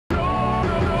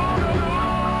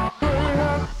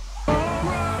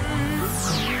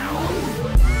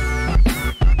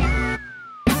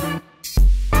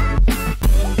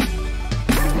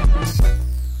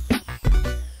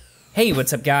Hey,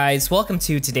 what's up guys? Welcome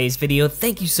to today's video.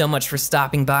 Thank you so much for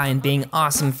stopping by and being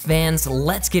awesome fans.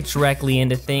 Let's get directly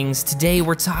into things. Today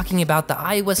we're talking about the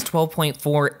iOS 12.4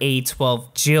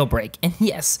 A12 jailbreak. And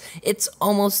yes, it's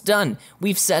almost done.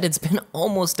 We've said it's been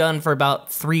almost done for about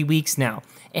 3 weeks now.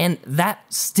 And that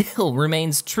still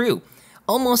remains true.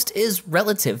 Almost is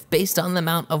relative based on the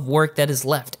amount of work that is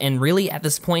left. And really at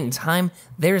this point in time,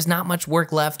 there's not much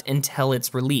work left until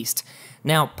it's released.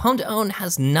 Now, Pwn2Own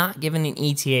has not given an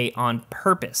ETA on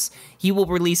purpose. He will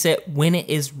release it when it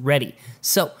is ready.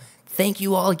 So, thank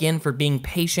you all again for being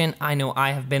patient. I know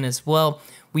I have been as well.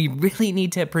 We really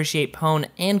need to appreciate Pwn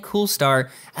and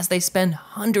Coolstar as they spend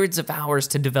hundreds of hours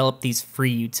to develop these free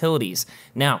utilities.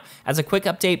 Now, as a quick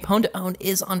update, Pwn2Own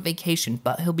is on vacation,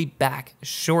 but he'll be back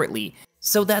shortly.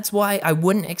 So that's why I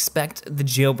wouldn't expect the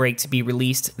jailbreak to be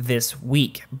released this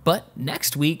week. But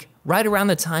next week, right around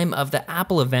the time of the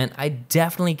Apple event, I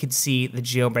definitely could see the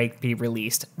jailbreak be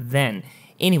released then.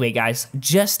 Anyway guys,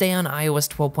 just stay on iOS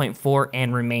 12.4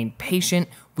 and remain patient.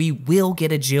 We will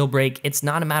get a jailbreak. It's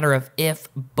not a matter of if,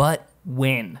 but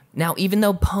when. Now, even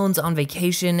though Pwn's on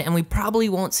vacation and we probably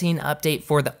won't see an update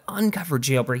for the uncovered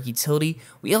jailbreak utility,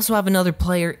 we also have another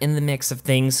player in the mix of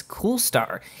things,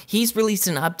 Coolstar. He's released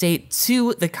an update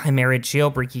to the Chimera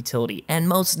Jailbreak utility, and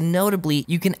most notably,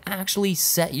 you can actually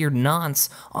set your nonce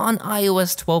on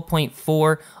iOS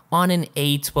 12.4 on an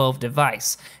A12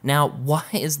 device. Now, why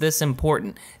is this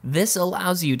important? This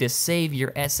allows you to save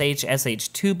your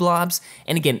SH/SH2 blobs,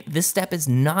 and again, this step is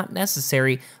not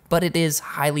necessary, but it is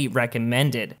highly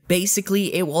recommended.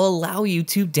 Basically, it will allow you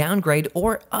to downgrade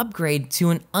or upgrade to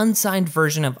an unsigned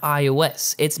version of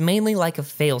iOS. It's mainly like a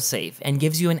failsafe and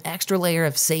gives you an extra layer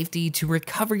of safety to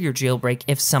recover your jailbreak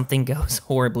if something goes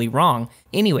horribly wrong.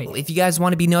 Anyway, if you guys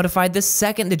want to be notified the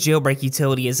second the jailbreak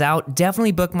utility is out,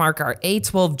 definitely bookmark our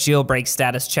A12 Jailbreak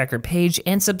status checker page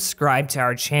and subscribe to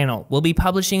our channel. We'll be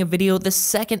publishing a video the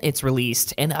second it's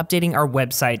released and updating our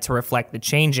website to reflect the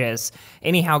changes.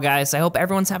 Anyhow guys, I hope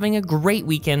everyone's having a great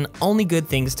weekend. Only good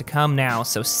things to come now,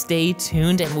 so stay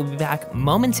tuned and we'll be back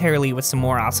momentarily with some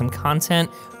more awesome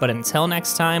content. But until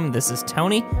next time, this is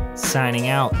Tony, signing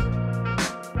out.